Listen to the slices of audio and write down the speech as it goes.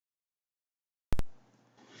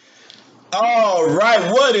All right,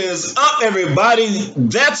 what is up, everybody?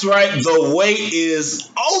 That's right, the wait is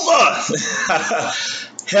over.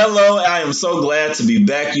 Hello, I am so glad to be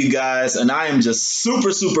back, you guys, and I am just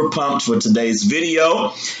super pumped for today's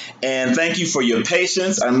video. And thank you for your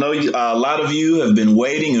patience. I know a lot of you have been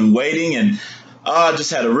waiting and I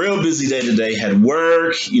just had a real busy day today. Had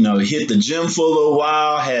work, hit the gym for a little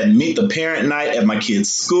while, had meet the parent night at my kids'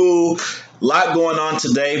 school. A lot going on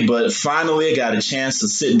today, but finally I got a chance to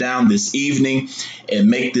sit down this evening and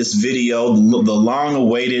make this video, the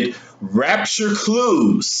long-awaited Rapture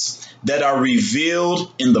clues that are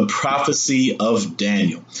revealed in the prophecy of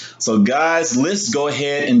Daniel. So guys, let's go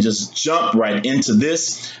ahead and just jump right into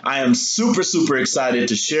this. I am super excited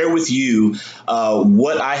to share with you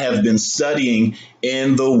what I have been studying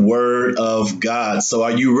in the Word of God. So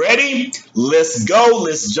are you ready? Let's go.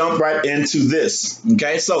 Let's jump right into this.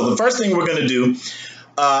 Okay, so the first thing we're going to do,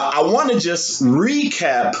 I want to just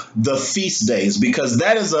recap the feast days because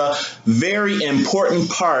that is a very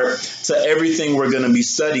important part to everything we're going to be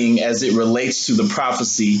studying as it relates to the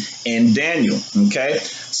prophecy in Daniel. Okay,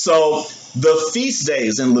 so the feast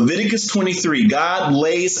days in Leviticus 23, God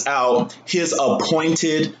lays out his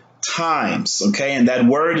appointed times, okay, and that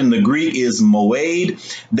word in the Greek is moed.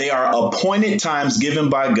 They are appointed times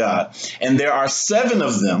given by God, and there are 7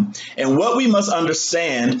 of them. And what we must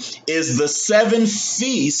understand is the 7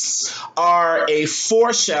 feasts are a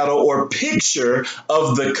foreshadow or picture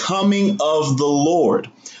of the coming of the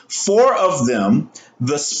Lord. 4 of them,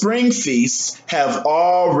 the spring feasts, have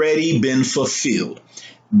already been fulfilled.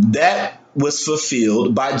 That was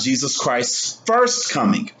fulfilled by Jesus Christ's first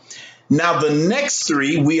coming. Now, the next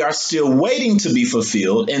 3, we are still waiting to be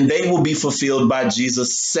fulfilled, and they will be fulfilled by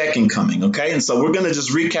Jesus' second coming, okay? And so we're going to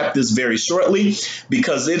just recap this very shortly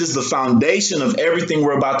because it is the foundation of everything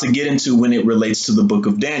we're about to get into when it relates to the book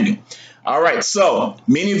of Daniel. All right, so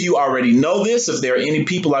many of you already know this. If there are any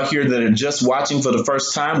people out here that are just watching for the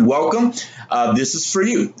first time, welcome. This is for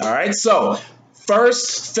you, all right? So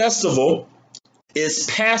first festival is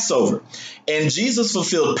Passover. And Jesus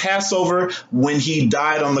fulfilled Passover when he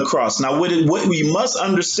died on the cross. Now, what we must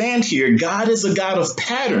understand here, God is a God of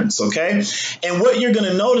patterns, okay? And what you're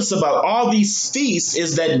going to notice about all these feasts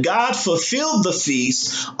is that God fulfilled the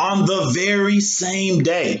feast on the very same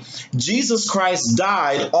day. Jesus Christ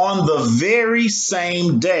died on the very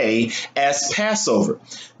same day as Passover.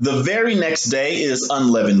 The very next day is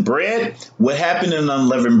unleavened bread. What happened in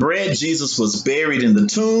unleavened bread? Jesus was buried in the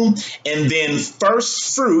tomb, and then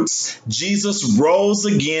first fruits, Jesus rose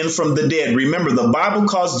again from the dead. Remember, the Bible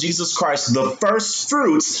calls Jesus Christ the first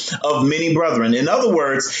fruits of many brethren. In other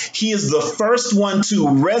words, he is the first one to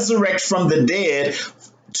resurrect from the dead,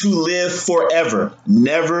 to live forever,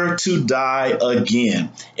 never to die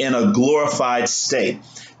again in a glorified state.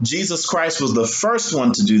 Jesus Christ was the first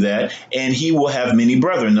one to do that, and he will have many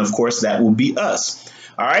brethren. Of course, that will be us.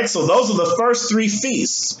 All right, so those are the first 3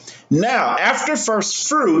 feasts. Now, after first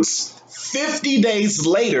fruits, 50 days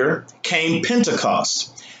later came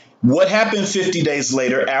Pentecost. What happened 50 days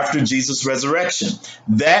later after Jesus' resurrection?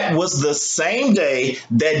 That was the same day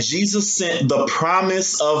that Jesus sent the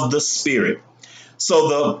promise of the Spirit. So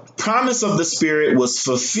the promise of the Spirit was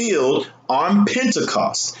fulfilled on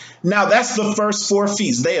Pentecost. Now, that's the first 4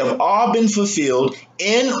 feasts. They have all been fulfilled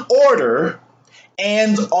in order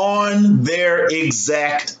and on their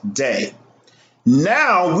exact day.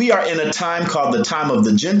 Now we are in a time called the time of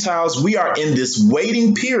the Gentiles. We are in this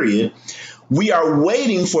waiting period. We are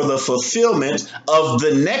waiting for the fulfillment of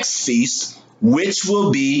the next feast, which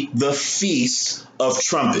will be the Feast of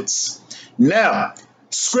Trumpets. Now,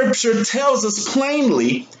 Scripture tells us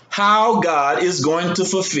plainly how God is going to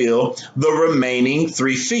fulfill the remaining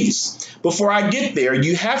 3 feasts. Before I get there,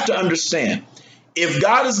 you have to understand, if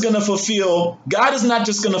God is going to fulfill, God is not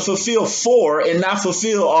just going to fulfill 4 and not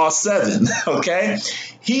fulfill all 7, okay?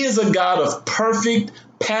 He is a God of perfect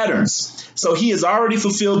patterns. So he has already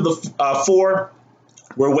fulfilled the 4.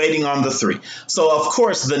 We're waiting on the 3. So, of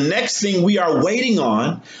course, the next thing we are waiting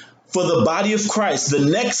on for the body of Christ, the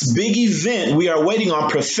next big event we are waiting on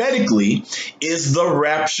prophetically is the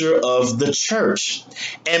rapture of the church.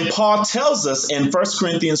 And Paul tells us in 1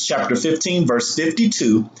 Corinthians chapter 15, verse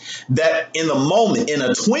 52, that in a moment, in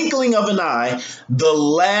a twinkling of an eye, at the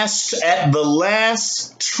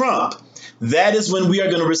last trump, that is when we are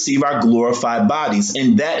going to receive our glorified bodies.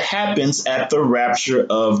 And that happens at the rapture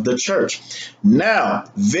of the church. Now,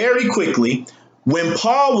 very quickly, when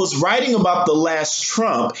Paul was writing about the last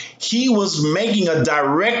trump, he was making a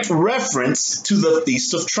direct reference to the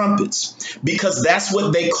Feast of Trumpets, because that's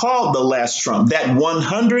what they called the last trump. That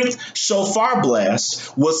 100th shofar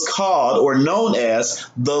blast was called or known as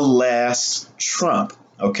the last trump.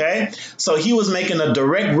 Okay, so he was making a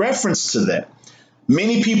direct reference to that.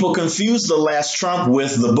 Many people confuse the last trump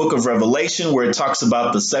with the book of Revelation, where it talks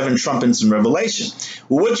about the 7 trumpets in Revelation.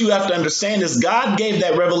 Well, what you have to understand is God gave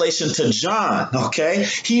that revelation to John, okay?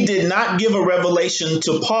 He did not give a revelation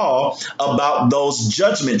to Paul about those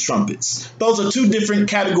judgment trumpets. Those are 2 different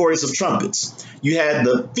categories of trumpets. You had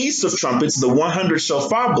the Feast of Trumpets, the 100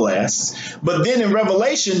 shofar blasts, but then in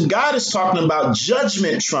Revelation, God is talking about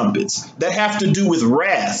judgment trumpets that have to do with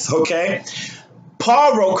wrath, okay?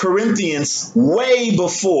 Paul wrote Corinthians way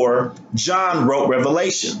before John wrote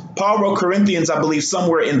Revelation. Paul wrote Corinthians, I believe,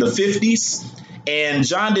 somewhere in the 50s, and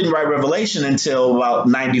John didn't write Revelation until about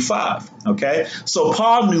 95, okay? So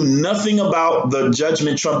Paul knew nothing about the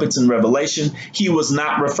judgment trumpets in Revelation. He was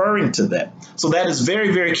not referring to that. So that is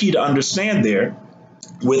very, very key to understand there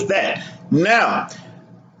with that. Now,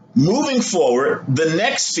 moving forward, the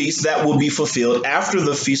next feast that will be fulfilled after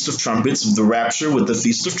the Feast of Trumpets, the Rapture with the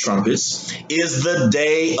Feast of Trumpets, is the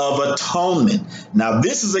Day of Atonement. Now,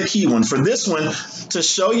 this is a key one. For this one, to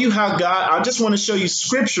show you how God, I just want to show you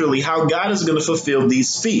scripturally how God is going to fulfill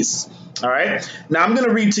these feasts. All right. Now, I'm going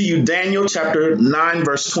to read to you Daniel chapter 9,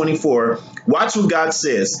 verse 24. Watch what God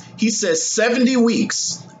says. He says, 70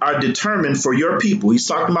 weeks are determined for your people. He's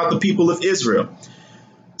talking about the people of Israel.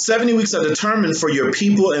 70 weeks are determined for your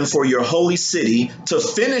people and for your holy city to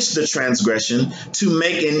finish the transgression, to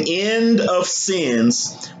make an end of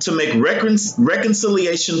sins, to make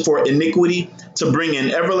reconciliation for iniquity, to bring in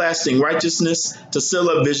everlasting righteousness, to seal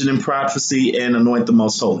up vision and prophecy, and anoint the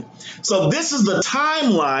most holy. So this is the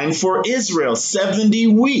timeline for Israel, 70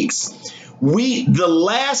 weeks. The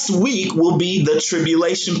last week will be the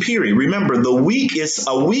tribulation period. Remember, a week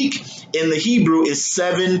in the Hebrew is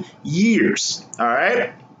 7 years. All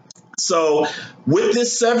right. So with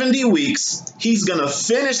this 70 weeks, he's going to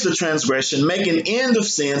finish the transgression, make an end of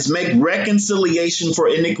sins, make reconciliation for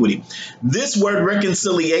iniquity. This word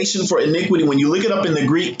reconciliation for iniquity, when you look it up in the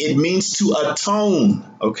Greek, it means to atone.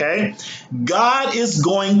 Okay. God is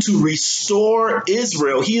going to restore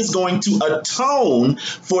Israel. He is going to atone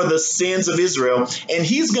for the sins of Israel, and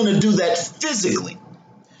he's going to do that physically.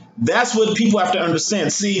 That's what people have to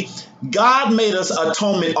understand. See, God made us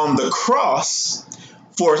atonement on the cross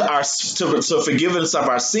for to forgive us of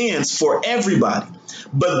our sins for everybody.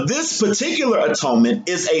 But this particular atonement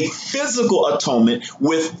is a physical atonement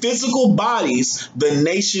with physical bodies, the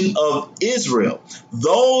nation of Israel,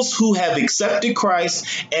 those who have accepted Christ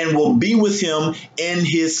and will be with him in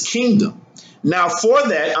his kingdom. Now, for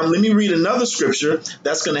that, let me read another scripture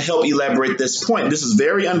that's going to help elaborate this point. This is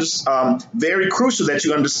very crucial that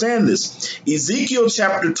you understand this. Ezekiel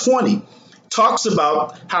chapter 20 talks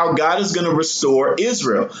about how God is going to restore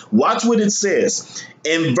Israel. Watch what it says.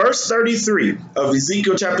 In verse 33 of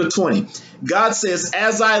Ezekiel chapter 20, God says,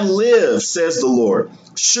 "As I live, says the Lord,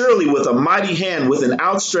 surely with a mighty hand, with an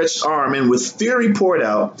outstretched arm, and with fury poured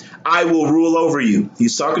out, I will rule over you."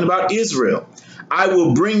 He's talking about Israel. "I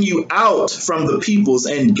will bring you out from the peoples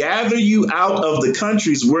and gather you out of the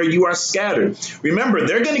countries where you are scattered." Remember,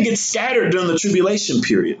 they're going to get scattered during the tribulation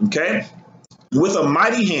period, okay? "With a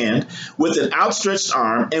mighty hand, with an outstretched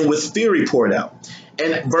arm, and with fury poured out."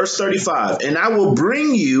 And verse 35, "And I will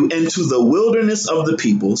bring you into the wilderness of the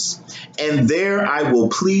peoples, and there I will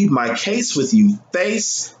plead my case with you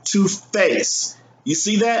face to face." You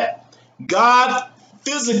see that? God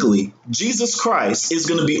physically, Jesus Christ, is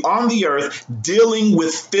going to be on the earth dealing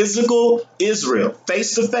with physical Israel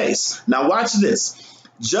face to face. Now watch this.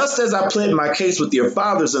 "Just as I pled my case with your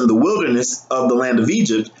fathers in the wilderness of the land of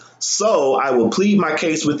Egypt, so I will plead my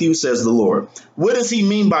case with you, says the Lord." What does he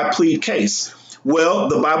mean by plead case? Well,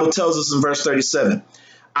 the Bible tells us in verse 37,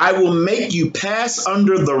 "I will make you pass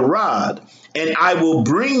under the rod, and I will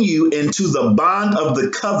bring you into the bond of the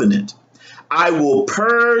covenant. I will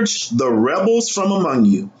purge the rebels from among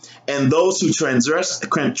you, and those who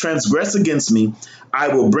transgress against me, I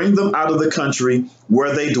will bring them out of the country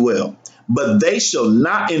where they dwell, but they shall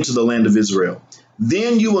not enter the land of Israel.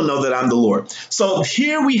 Then you will know that I'm the Lord." So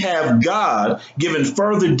here we have God giving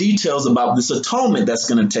further details about this atonement that's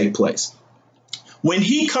going to take place. When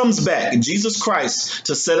he comes back, Jesus Christ,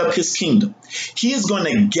 to set up his kingdom, he is going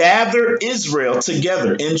to gather Israel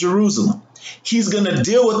together in Jerusalem. He's going to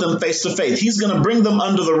deal with them face to face. He's going to bring them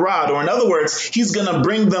under the rod, or in other words, he's going to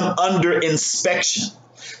bring them under inspection.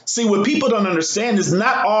 See, what people don't understand is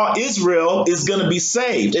not all Israel is going to be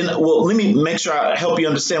saved. And well, let me make sure I help you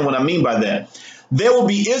understand what I mean by that. There will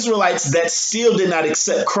be Israelites that still did not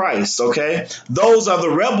accept Christ, okay? Those are the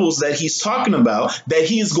rebels that he's talking about, that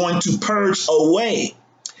he is going to purge away.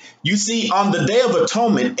 You see, on the Day of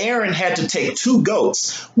Atonement, Aaron had to take two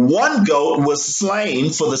goats. One goat was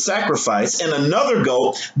slain for the sacrifice, and another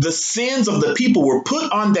goat, the sins of the people were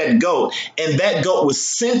put on that goat, and that goat was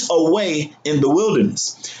sent away in the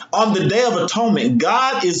wilderness. On the Day of Atonement,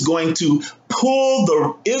 God is going to pull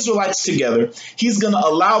the Israelites together. He's going to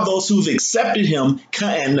allow those who've accepted him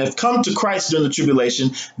and have come to Christ during the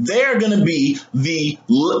tribulation. They're going to be the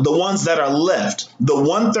ones that are left, the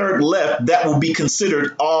 1/3 left that will be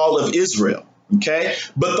considered all of Israel. Okay,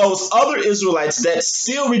 but those other Israelites that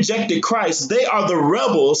still rejected Christ, they are the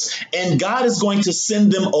rebels, and God is going to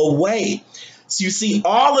send them away. So you see,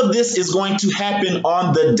 all of this is going to happen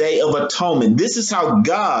on the Day of Atonement. This is how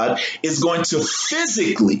God is going to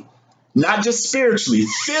physically, not just spiritually,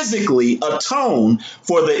 physically atone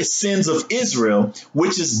for the sins of Israel,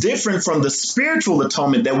 which is different from the spiritual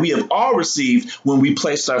atonement that we have all received when we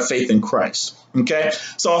placed our faith in Christ. Okay,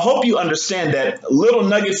 so I hope you understand that little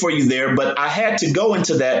nugget for you there, but I had to go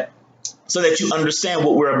into that so that you understand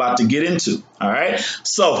what we're about to get into. All right.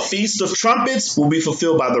 So Feast of Trumpets will be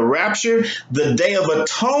fulfilled by the rapture. The Day of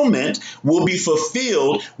Atonement will be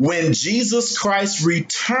fulfilled when Jesus Christ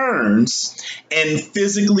returns and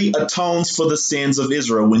physically atones for the sins of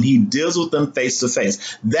Israel, when he deals with them face to face.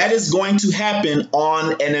 That is going to happen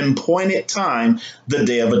on an appointed time, the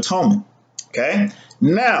Day of Atonement. Okay.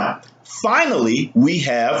 Now, finally, we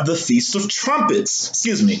have the Feast of Trumpets.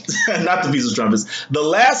 Excuse me, not the Feast of Trumpets. The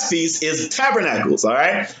last feast is Tabernacles, all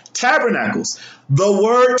right? Tabernacles. The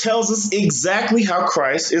word tells us exactly how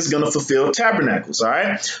Christ is going to fulfill tabernacles, all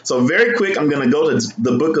right? So very quick, I'm going to go to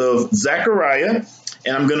the book of Zechariah,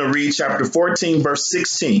 and I'm going to read chapter 14, verse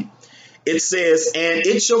 16. It says, "And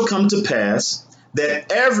it shall come to pass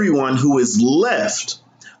that everyone who is left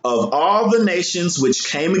of all the nations which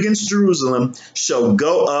came against Jerusalem shall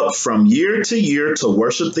go up from year to year to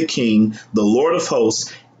worship the King, the Lord of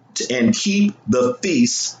hosts, and keep the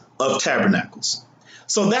Feast of Tabernacles."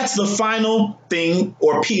 So that's the final thing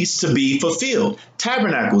or piece to be fulfilled.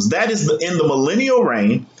 Tabernacles, that is in the millennial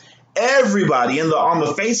reign. Everybody on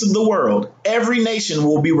the face of the world, every nation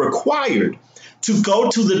will be required to go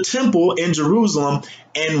to the temple in Jerusalem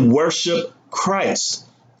and worship Christ.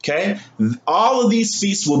 Okay, all of these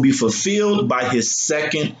feasts will be fulfilled by his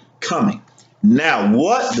second coming. Now,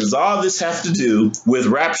 what does all this have to do with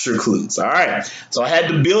rapture clues? All right, so I had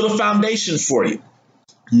to build a foundation for you.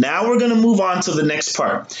 Now we're going to move on to the next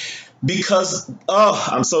part because,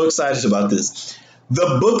 I'm so excited about this.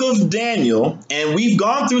 The book of Daniel, and we've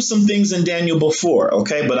gone through some things in Daniel before,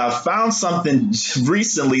 okay, but I found something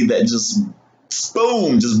recently that just,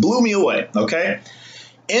 boom, just blew me away, okay?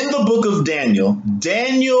 In the book of Daniel,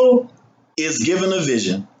 Daniel is given a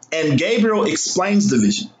vision, and Gabriel explains the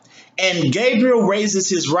vision. And Gabriel raises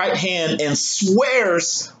his right hand and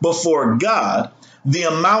swears before God the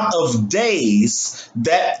amount of days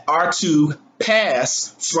that are to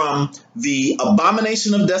pass from the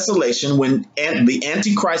abomination of desolation, when the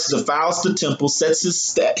Antichrist defiles the temple, sets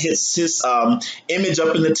his image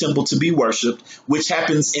up in the temple to be worshipped, which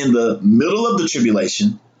happens in the middle of the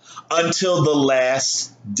tribulation, until the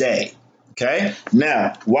last day. Okay,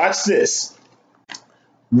 now watch this.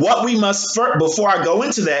 What we must first, before I go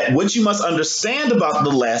into that, what you must understand about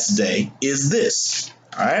the last day is this.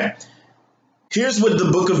 All right, here's what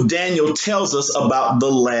the book of Daniel tells us about the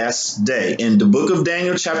last day. In the book of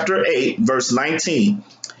Daniel, chapter 8, verse 19,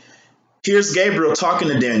 here's Gabriel talking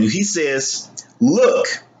to Daniel. He says,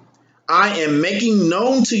 "Look, I am making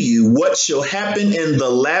known to you what shall happen in the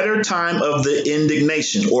latter time of the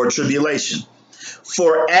indignation or tribulation.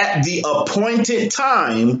 For at the appointed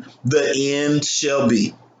time, the end shall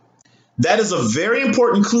be." That is a very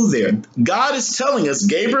important clue there. God is telling us,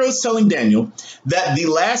 Gabriel is telling Daniel, that the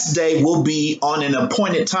last day will be on an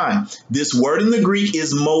appointed time. This word in the Greek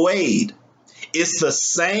is moed. It's the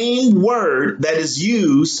same word that is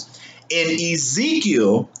used in in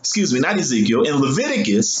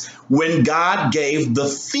Leviticus, when God gave the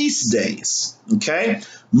feast days. Okay,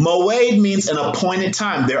 moed means an appointed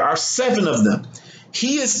time. There are 7 of them.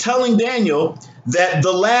 He is telling Daniel that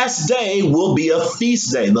the last day will be a feast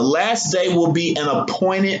day. The last day will be an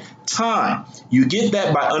appointed time. You get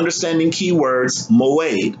that by understanding keywords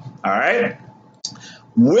moed. All right.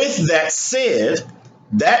 With that said,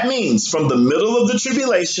 that means from the middle of the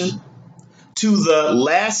tribulation to the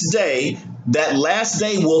last day, that last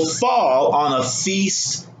day will fall on a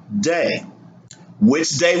feast day.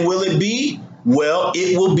 Which day will it be? Well,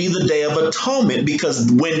 it will be the Day of Atonement,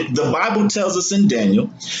 because when the Bible tells us in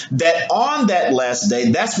Daniel that on that last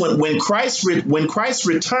day, that's when Christ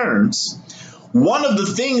returns, one of the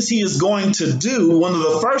things he is going to do, one of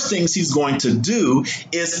the first things he's going to do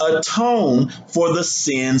is atone for the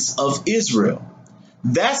sins of Israel.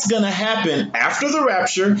 That's going to happen after the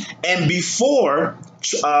rapture and before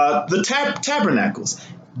the tabernacles.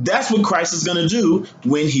 That's what Christ is going to do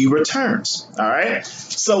when he returns. All right.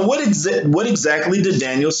 So what exactly did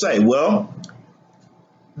Daniel say? Well,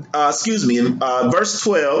 in chapter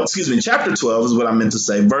 12 is what I meant to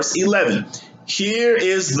say. Verse 11. Here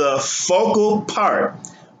is the focal part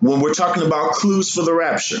when we're talking about clues for the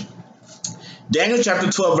rapture. Daniel chapter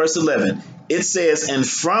 12, verse 11. It says, and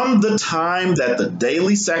from the time that the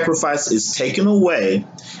daily sacrifice is taken away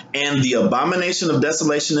and the abomination of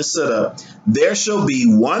desolation is set up, there shall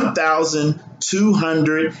be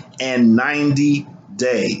 1,290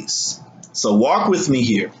 days. So walk with me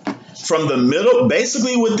here. From the middle,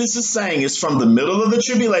 basically what this is saying is from the middle of the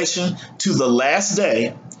tribulation to the last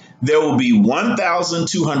day, there will be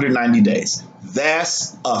 1,290 days.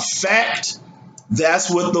 That's a fact. That's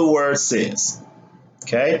what the word says.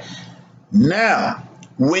 Okay. Now,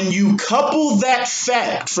 when you couple that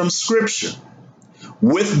fact from Scripture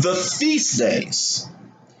with the feast days,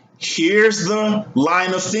 here's the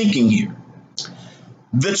line of thinking here.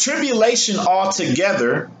 The tribulation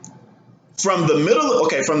altogether, from the middle of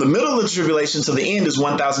the tribulation to the end is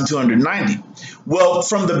 1,290. Well,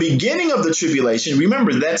 from the beginning of the tribulation,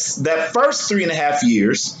 remember that first 3.5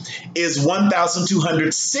 years is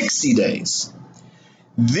 1,260 days.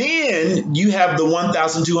 Then you have the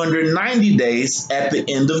 1,290 days at the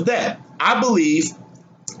end of that. I believe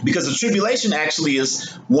because the tribulation actually is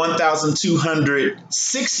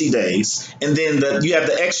 1,260 days, and then you have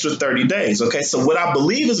the extra 30 days. Okay, so what I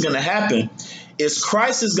believe is going to happen is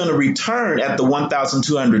Christ is going to return at the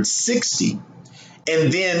 1,260.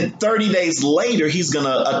 And then 30 days later, he's going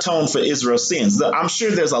to atone for Israel's sins. I'm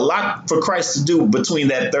sure there's a lot for Christ to do between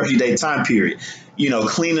that 30-day time period. You know,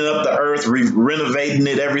 cleaning up the earth, renovating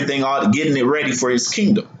it, everything, getting it ready for his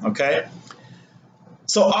kingdom. Okay.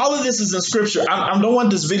 So all of this is in Scripture. I don't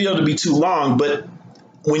want this video to be too long, but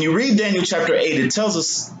when you read Daniel chapter 8, it tells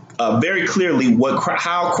us very clearly Daniel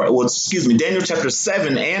chapter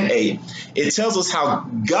 7 and 8, it tells us how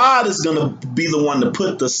God is going to be the one to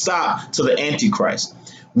put the stop to the Antichrist.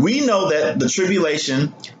 We know that the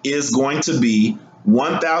tribulation is going to be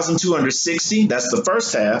 1,260, that's the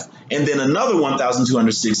first half, and then another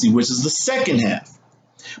 1,260, which is the second half.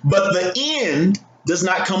 But the end does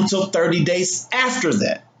not come till 30 days after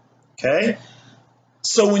that. Okay?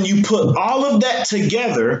 So when you put all of that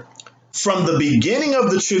together, from the beginning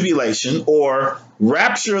of the tribulation or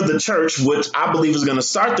rapture of the church, which I believe is going to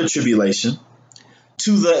start the tribulation,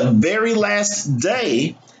 to the very last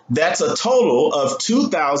day, that's a total of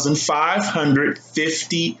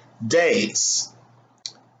 2,550 days.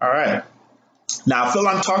 All right. Now, I feel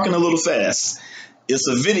I'm talking a little fast. It's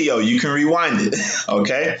a video. You can rewind it.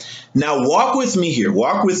 Okay. Now, walk with me here.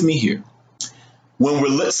 Walk with me here.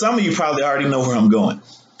 Some of you probably already know where I'm going.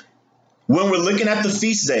 When we're looking at the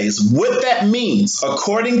feast days, what that means,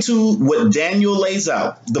 according to what Daniel lays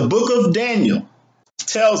out, the book of Daniel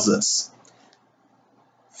tells us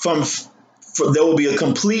there will be a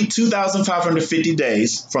complete 2,550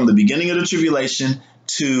 days from the beginning of the tribulation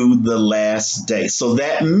to the last day. So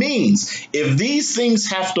that means if these things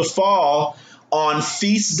have to fall on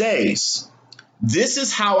feast days, this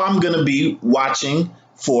is how I'm going to be watching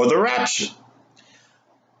for the rapture.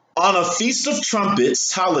 On a Feast of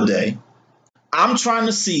Trumpets holiday, I'm trying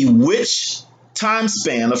to see which time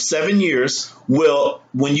span of 7 years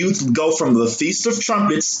when you go from the Feast of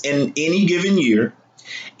Trumpets in any given year,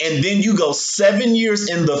 and then you go 7 years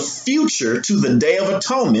in the future to the Day of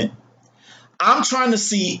Atonement, I'm trying to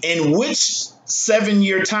see in which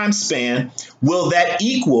 7-year time span will that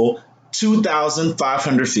equal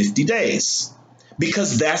 2,550 days,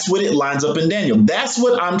 because that's what it lines up in Daniel. That's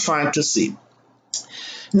what I'm trying to see.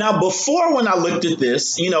 Now, before when I looked at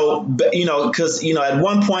this, because at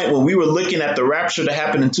one point when we were looking at the rapture to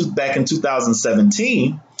happen back in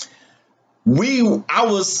 2017, the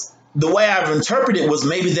way I've interpreted was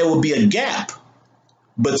maybe there would be a gap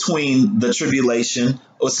between the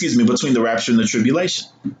rapture and the tribulation.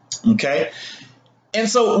 Okay. And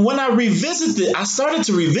so when I started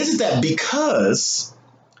to revisit that because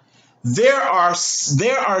there are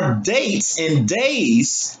dates and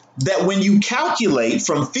days that when you calculate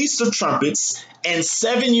from Feast of Trumpets and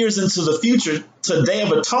 7 years into the future to Day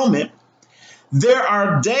of Atonement, there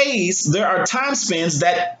are time spans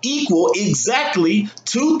that equal exactly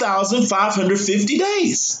 2,550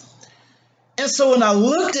 days. And so when I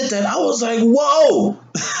looked at that, I was like, whoa,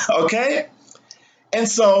 okay? And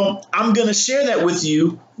so I'm going to share that with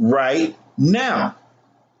you right now.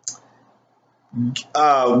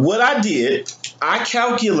 What I did, I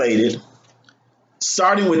calculated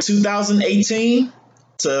starting with 2018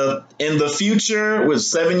 to in the future, with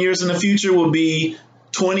 7 years in the future, will be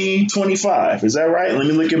 2025. Is that right? Let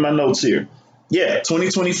me look at my notes here. Yeah,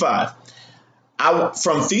 2025.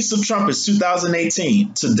 From Feast of Trumpets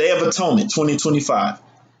 2018 to Day of Atonement 2025.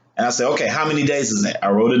 And I said, okay, how many days is that? I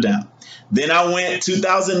wrote it down. Then I went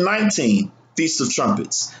 2019 Feast of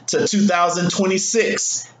Trumpets to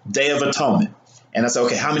 2026 Day of Atonement. And I said,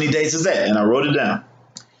 okay, how many days is that? And I wrote it down.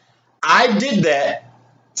 I did that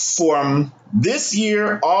from this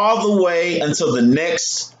year all the way until the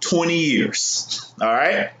next 20 years. All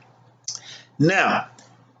right. Now,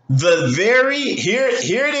 here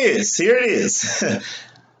it is.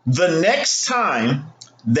 The next time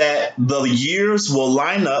that the years will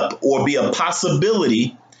line up or be a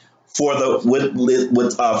possibility for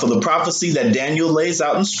the prophecy that Daniel lays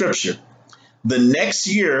out in Scripture, the next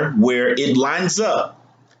year where it lines up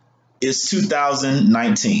is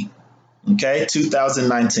 2019. Okay,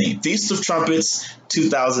 2019. Feast of Trumpets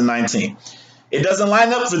 2019. It doesn't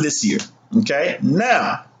line up for this year. Okay,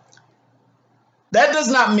 now that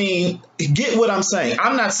does not mean, get what I'm saying.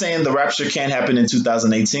 I'm not saying the rapture can't happen in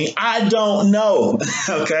 2018. I don't know.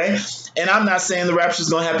 Okay, and I'm not saying the rapture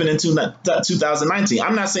is going to happen in 2019.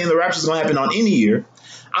 I'm not saying the rapture is going to happen on any year.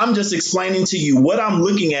 I'm just explaining to you what I'm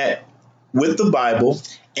looking at with the Bible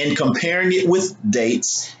and comparing it with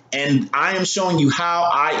dates. And I am showing you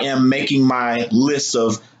how I am making my list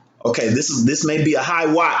of, okay, this may be a high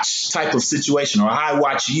watch type of situation or a high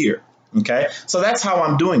watch year. Okay, so that's how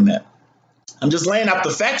I'm doing that. I'm just laying out the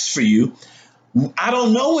facts for you. I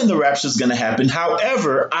don't know when the rapture is going to happen.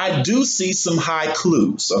 However, I do see some high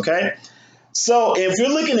clues. Okay, so if you're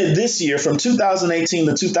looking at this year from 2018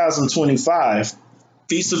 to 2025,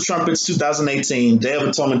 Feast of Trumpets 2018, Day of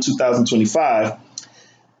Atonement 2025,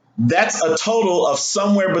 that's a total of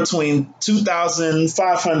somewhere between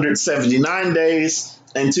 2,579 days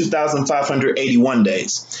and 2,581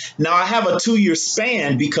 days. Now, I have a 2-year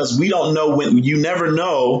span because we don't know when, you never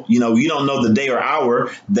know, you don't know the day or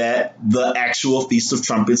hour that the actual Feast of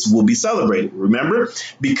Trumpets will be celebrated. Remember?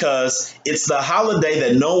 Because it's the holiday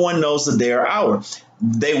that no one knows the day or hour.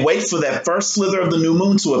 They wait for that first slither of the new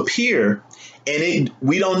moon to appear, and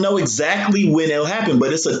we don't know exactly when it'll happen,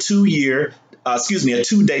 but it's a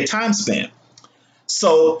 2-day time span.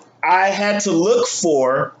 So I had to look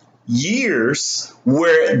for years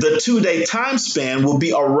where the 2-day time span will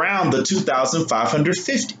be around the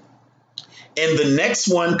 2,550. And the next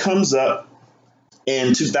one comes up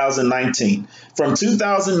in 2019. From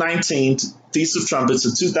 2019 to Feast of Trumpets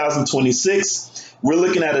to 2026, we're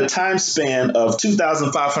looking at a time span of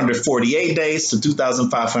 2,548 days to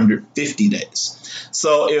 2,550 days.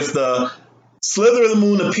 So if the slither of the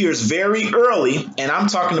moon appears very early, and I'm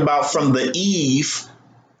talking about from the eve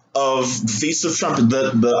of the Feast of Trumpets,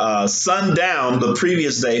 the sundown, the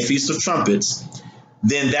previous day, Feast of Trumpets,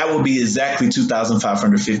 then that will be exactly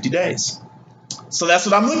 2,550 days. So that's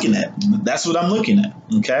what I'm looking at.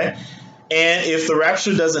 Okay. And if the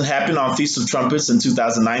rapture doesn't happen on Feast of Trumpets in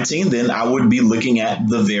 2019, then I would be looking at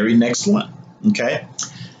the very next one. Okay.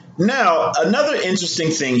 Now, another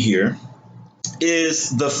interesting thing here is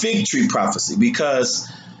the fig tree prophecy, because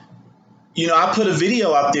I put a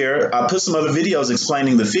video out there. I put some other videos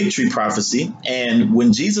explaining the fig tree prophecy. And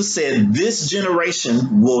when Jesus said this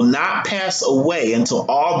generation will not pass away until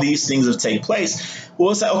all these things have taken place,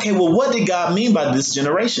 well, it's like, okay, well, what did God mean by this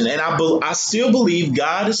generation? And I still believe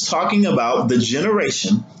God is talking about the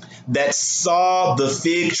generation that saw the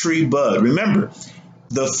fig tree bud. Remember,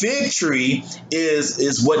 the fig tree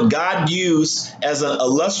is what God used as an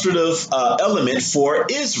illustrative element for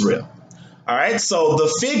Israel. All right, so the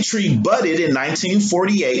fig tree budded in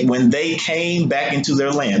 1948 when they came back into their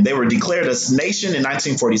land. They were declared a nation in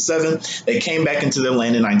 1947. They came back into their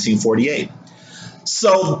land in 1948.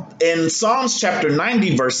 So in Psalms chapter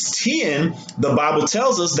 90, verse 10, the Bible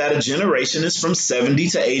tells us that a generation is from 70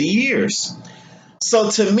 to 80 years. So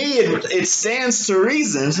to me, it stands to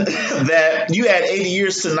reason that you add 80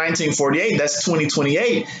 years to 1948, that's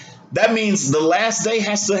 2028. That means the last day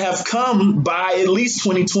has to have come by at least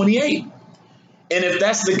 2028. And if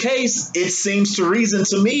that's the case, it seems to reason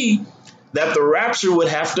to me that the rapture would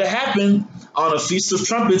have to happen on a Feast of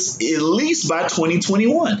Trumpets at least by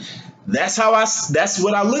 2021. That's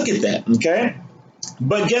what I look at that, okay?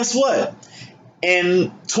 But guess what?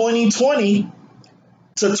 In 2020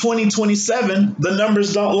 to 2027, the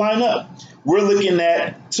numbers don't line up. We're looking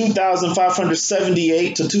at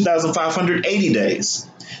 2,578 to 2,580 days.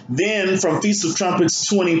 Then from Feast of Trumpets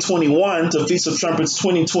 2021 to Feast of Trumpets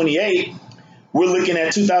 2028, we're looking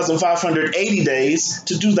at 2,580 days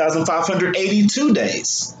to 2,582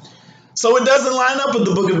 days. So it doesn't line up with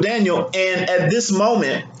the book of Daniel. And at this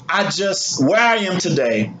moment, where I am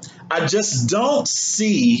today, I just don't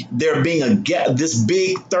see there being a gap, this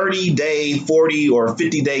big 30-day, 40 or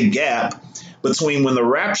 50-day gap between when the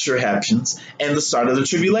rapture happens and the start of the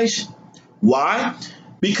tribulation. Why?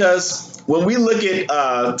 Because when we look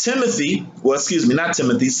at Second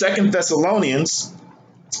Thessalonians,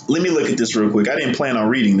 let me look at this real quick. I didn't plan on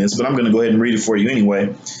reading this, but I'm going to go ahead and read it for you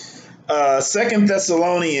anyway. Second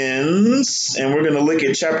Thessalonians, and we're going to look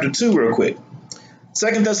at chapter 2 real quick.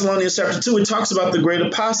 Second Thessalonians chapter 2, it talks about the great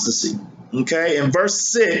apostasy. Okay, in verse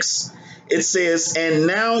 6, it says, "And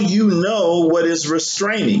now you know what is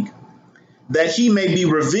restraining, that he may be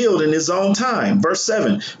revealed in his own time." Verse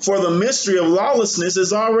 7, "For the mystery of lawlessness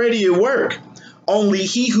is already at work. Only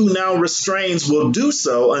he who now restrains will do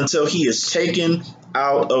so until he is taken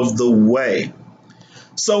out of the way."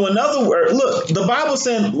 So in other words, look, the Bible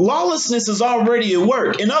saying lawlessness is already at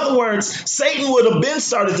work. In other words, Satan would have been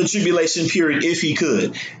started the tribulation period if he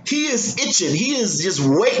could. He is itching. He is just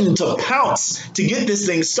waiting to pounce to get this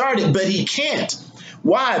thing started, but he can't.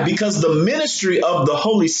 Why? Because the ministry of the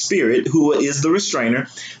Holy Spirit, who is the restrainer,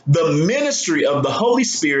 the ministry of the Holy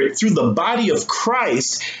Spirit through the body of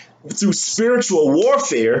Christ, through spiritual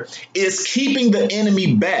warfare, is keeping the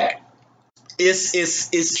enemy back.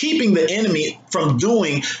 Is keeping the enemy from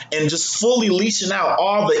doing and just fully leashing out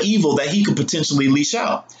all the evil that he could potentially leash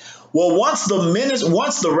out. Well, once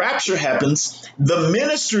the rapture happens, the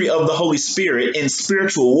ministry of the Holy Spirit in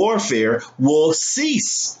spiritual warfare will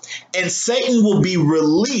cease, and Satan will be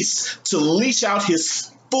released to leash out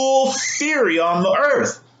his full fury on the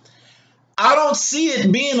earth. I don't see it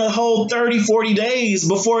being a whole 30, 40 days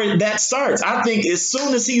before that starts. I think as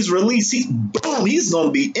soon as he's released, he's going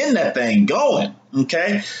to be in that thing going.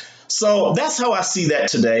 Okay. So that's how I see that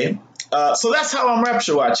today. So that's how I'm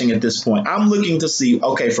rapture watching at this point. I'm looking to see,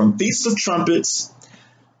 okay, from Feast of Trumpets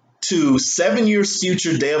to 7 years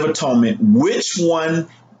future Day of Atonement, which one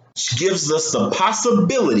gives us the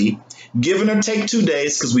possibility, give or take 2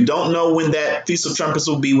 days, because we don't know when that Feast of Trumpets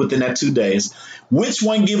will be within that 2 days. Which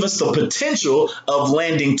one gives us the potential of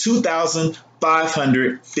landing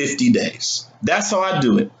 2,550 days? That's how I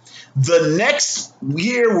do it. The next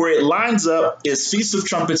year where it lines up is Feast of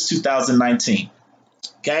Trumpets 2019.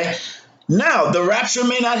 Okay. Now, the rapture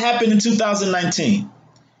may not happen in 2019.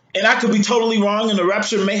 And I could be totally wrong, and the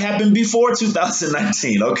rapture may happen before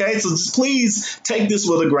 2019. Okay. So just please take this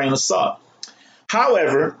with a grain of salt.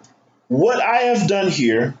 However, what I have done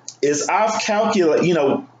here is I've calculated,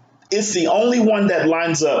 it's the only one that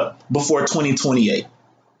lines up before 2028.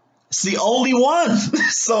 It's the only one.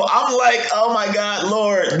 So I'm like, oh my God,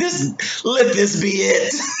 Lord, let this be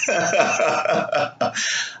it.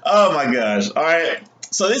 Oh my gosh. All right.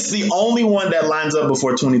 So this is the only one that lines up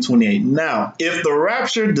before 2028. Now, if the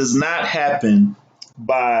rapture does not happen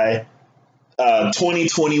by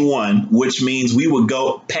 2021, which means we would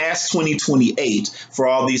go past 2028 for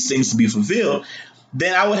all these things to be fulfilled,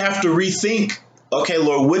 then I would have to rethink, okay,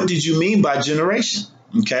 Lord, what did you mean by generation?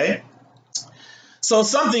 Okay. So a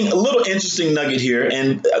little interesting nugget here,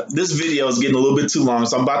 and this video is getting a little bit too long,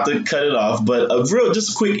 so I'm about to cut it off, but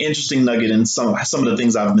just a quick interesting nugget in some of the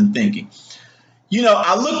things I've been thinking.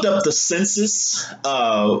 I looked up the census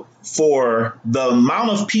for the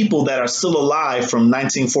amount of people that are still alive from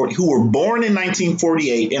 1940, who were born in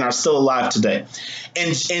 1948 and are still alive today. And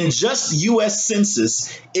in just U.S.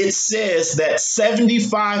 Census, it says that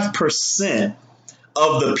 75%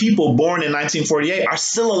 of the people born in 1948 are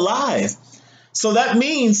still alive. So that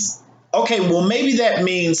means, okay, well, maybe that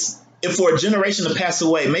means if for a generation to pass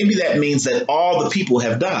away, maybe that means that all the people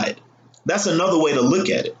have died. That's another way to look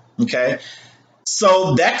at it. Okay.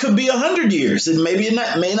 So that could be 100 years. It may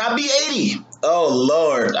not be 80. Oh,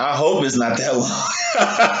 Lord, I hope it's not that long.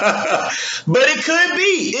 But it could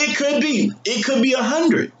be. It could be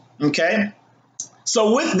 100. Okay.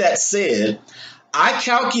 So with that said, I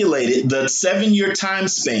calculated the 7-year time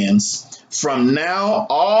spans from now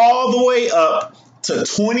all the way up to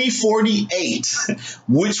 2048,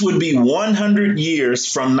 which would be 100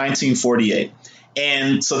 years from 1948.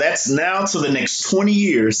 And so that's now to the next 20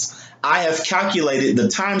 years. I have calculated the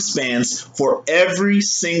time spans for every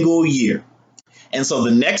single year. And so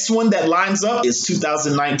the next one that lines up is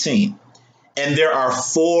 2019. And there are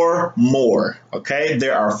 4 more. Okay,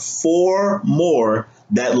 there are 4 more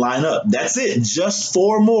that line up. That's it. Just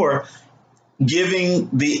 4 more, giving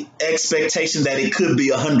the expectation that it could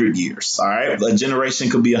be 100 years. All right. A generation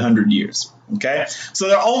could be 100 years. Okay. So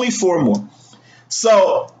there are only 4 more.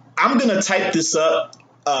 So I'm going to type this up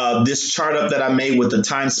this chart up that I made with the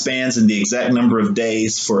time spans and the exact number of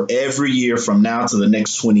days for every year from now to the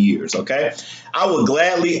next 20 years. Okay. I would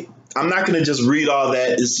gladly, I'm not going to just read all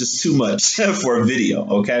that. It's just too much for a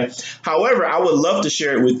video. Okay. However, I would love to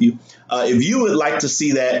share it with you. If you would like to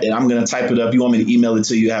see that, and I'm going to type it up, you want me to email it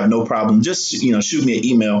to you, I have no problem. Just, shoot me an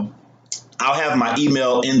email. I'll have my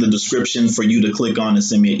email in the description for you to click on and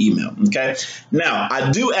send me an email. Okay. Now,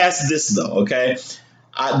 I do ask this though. Okay.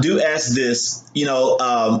 I do ask this,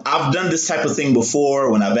 I've done this type of thing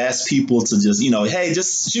before when I've asked people to just, hey,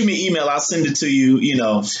 just shoot me an email. I'll send it to you,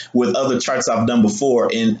 with other charts I've done before.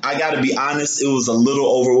 And I got to be honest, it was a little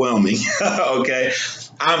overwhelming. Okay.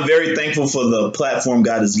 I'm very thankful for the platform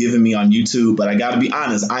God has given me on YouTube, but I got to be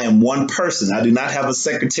honest, I am one person. I do not have a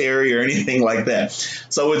secretary or anything like that.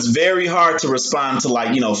 So it's very hard to respond to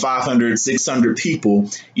 500, 600 people,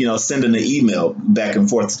 sending an email back and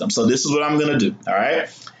forth to them. So this is what I'm going to do. All right.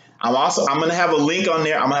 I'm going to have a link on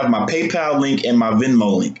there. I'm going to have my PayPal link and my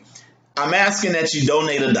Venmo link. I'm asking that you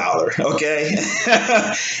donate $1, okay?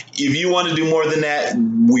 If you want to do more than that,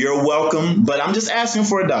 you're welcome, but I'm just asking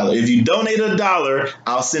for $1. If you donate $1,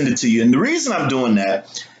 I'll send it to you. And the reason I'm doing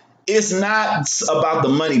that, it's not about the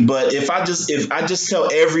money, but if I just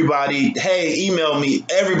tell everybody, hey, email me,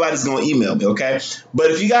 everybody's going to email me, okay?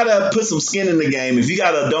 But if you got to put some skin in the game, if you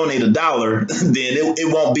got to donate $1, then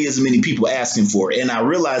it won't be as many people asking for it. And I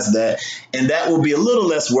realize that, and that will be a little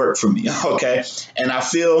less work for me, okay? And I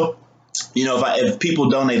feel, if people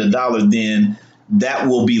donate $1, then that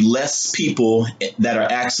will be less people that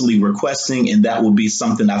are actually requesting, and that will be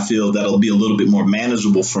something I feel that'll be a little bit more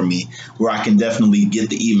manageable for me, where I can definitely get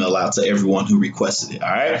the email out to everyone who requested it. All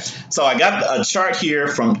right. So I got a chart here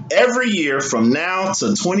from every year from now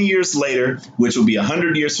to 20 years later, which will be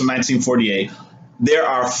 100 years from 1948. There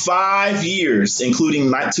are 5 years,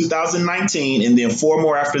 including 2019, and then 4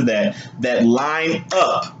 more after that, that line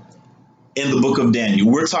up in the book of Daniel.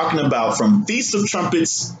 We're talking about from Feast of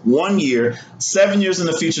Trumpets, 1 year, 7 years in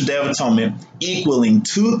the future, Day of Atonement, equaling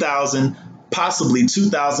 2,000, possibly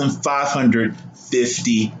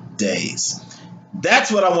 2,550 days. That's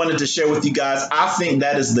what I wanted to share with you guys. I think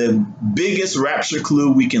that is the biggest rapture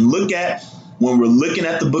clue we can look at when we're looking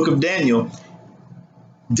at the book of Daniel.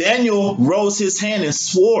 Daniel rose his hand and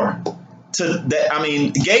swore to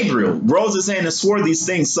that. Gabriel rose his hand and swore these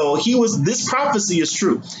things. So this prophecy is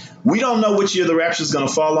true. We don't know which year the rapture is going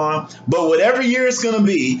to fall on, but whatever year it's going to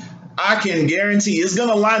be, I can guarantee it's going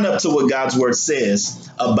to line up to what God's word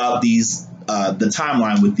says about the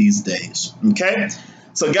timeline with these days. Okay.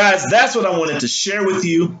 So guys, that's what I wanted to share with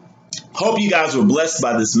you. Hope you guys were blessed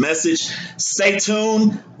by this message. Stay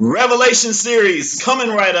tuned. Revelation series coming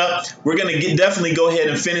right up. We're going to definitely go ahead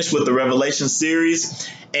and finish with the Revelation series.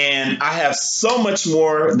 And I have so much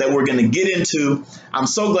more that we're going to get into. I'm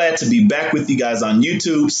so glad to be back with you guys on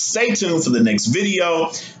YouTube. Stay tuned for the next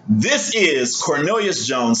video. This is Cornelius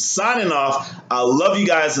Jones signing off. I love you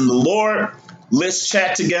guys in the Lord. Let's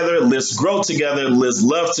chat together. Let's grow together. Let's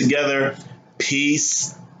love together.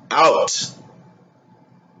 Peace out.